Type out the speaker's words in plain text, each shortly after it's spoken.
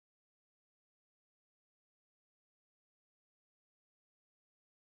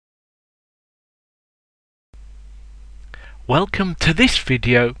Welcome to this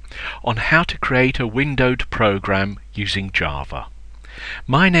video on how to create a windowed program using Java.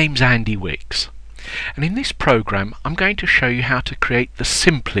 My name's Andy Wicks, and in this program I'm going to show you how to create the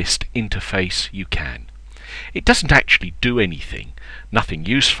simplest interface you can. It doesn't actually do anything, nothing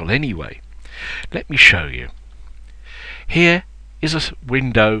useful anyway. Let me show you. Here is a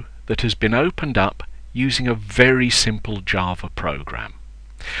window that has been opened up using a very simple Java program.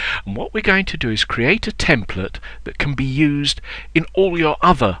 And what we're going to do is create a template that can be used in all your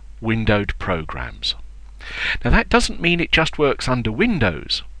other windowed programs. Now that doesn't mean it just works under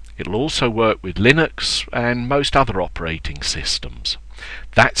Windows. It'll also work with Linux and most other operating systems.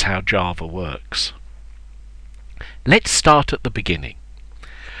 That's how Java works. Let's start at the beginning.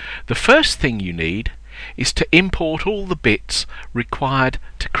 The first thing you need is to import all the bits required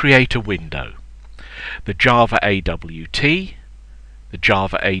to create a window. The Java AWT, the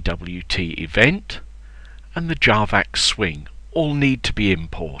Java AWT event, and the JAVAX swing all need to be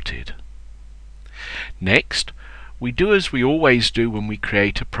imported. Next, we do as we always do when we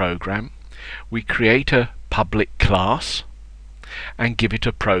create a program. We create a public class and give it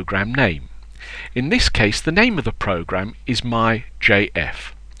a program name. In this case, the name of the program is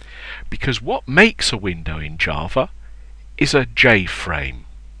my.jf, because what makes a window in Java is a JFrame.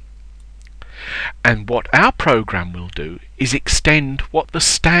 And what our program will do is extend what the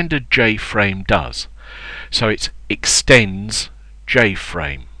standard JFrame does. So it extends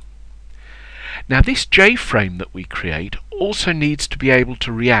JFrame. Now this JFrame that we create also needs to be able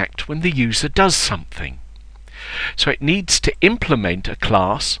to react when the user does something. So it needs to implement a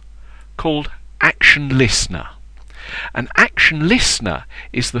class called Action Listener. An Action Listener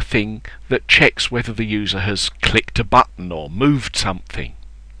is the thing that checks whether the user has clicked a button or moved something.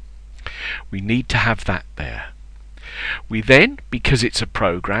 We need to have that there. We then, because it's a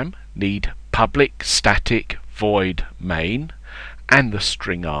program, need public static void main and the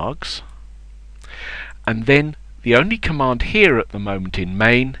string args. And then the only command here at the moment in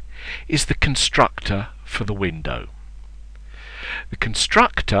main is the constructor for the window. The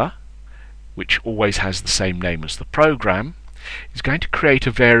constructor, which always has the same name as the program, is going to create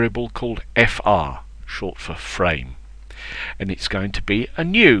a variable called fr, short for frame, and it's going to be a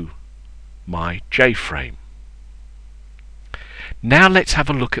new my.jframe. Now let's have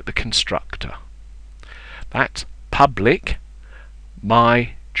a look at the constructor. That's public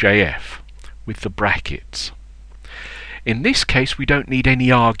my.jf with the brackets. In this case we don't need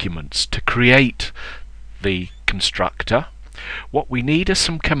any arguments to create the constructor. What we need are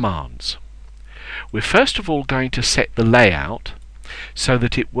some commands. We're first of all going to set the layout so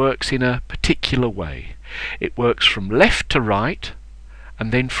that it works in a particular way. It works from left to right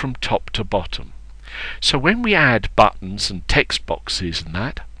and then from top to bottom. So when we add buttons and text boxes and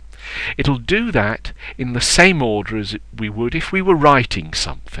that, it'll do that in the same order as we would if we were writing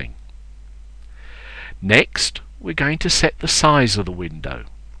something. Next, we're going to set the size of the window.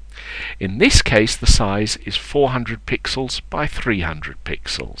 In this case the size is 400 pixels by 300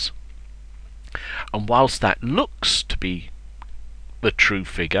 pixels. And whilst that looks to be the true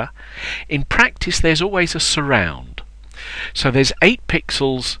figure, in practice there's always a surround. So there's 8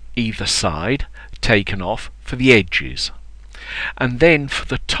 pixels either side taken off for the edges, and then for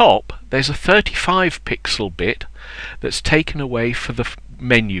the top there's a 35 pixel bit that's taken away for the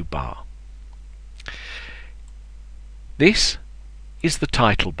menu bar. This is the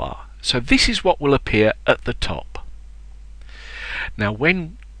title bar, so this is what will appear at the top. Now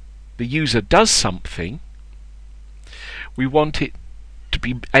when the user does something, we want it to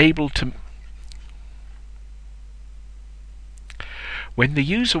be able to, when the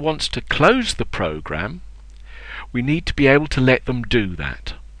user wants to close the program, we need to be able to let them do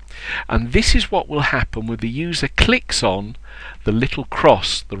that. And this is what will happen when the user clicks on the little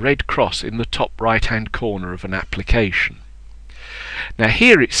cross, the red cross in the top right hand corner of an application. Now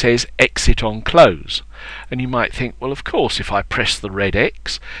here it says exit on close, and you might think, well of course if I press the red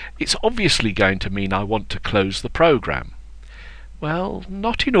X it's obviously going to mean I want to close the program. Well,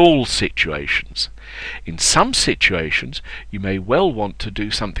 not in all situations. In some situations you may well want to do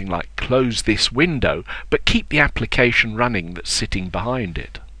something like close this window but keep the application running that's sitting behind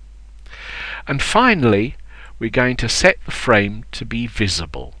it. And finally we're going to set the frame to be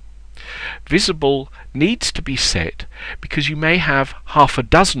visible. Visible needs to be set because you may have half a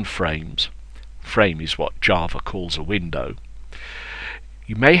dozen frames. Frame is what Java calls a window.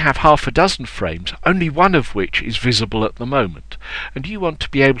 You may have half a dozen frames, only one of which is visible at the moment, and you want to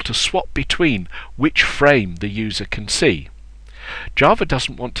be able to swap between which frame the user can see. Java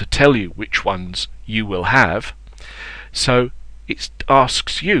doesn't want to tell you which ones you will have, so it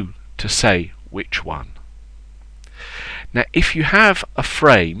asks you to say which one. Now if you have a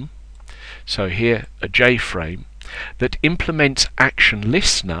frame, so here a JFrame, that implements Action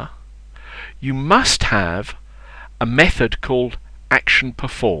Listener, you must have a method called Action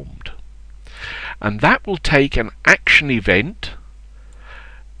Performed, and that will take an action event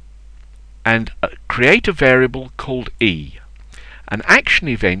and create a variable called E. An action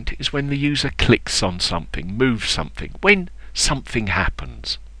event is when the user clicks on something, moves something, when something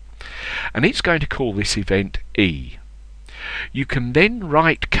happens, and it's going to call this event E. You can then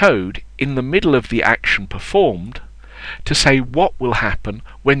write code in the middle of the action performed to say what will happen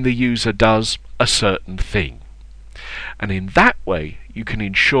when the user does a certain thing, and in that way you can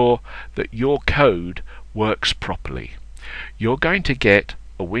ensure that your code works properly. You're going to get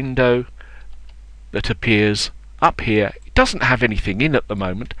a window that appears up here. It doesn't have anything in at the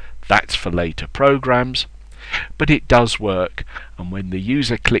moment, that's for later programs, but it does work, and when the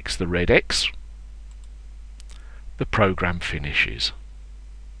user clicks the red X, the program finishes.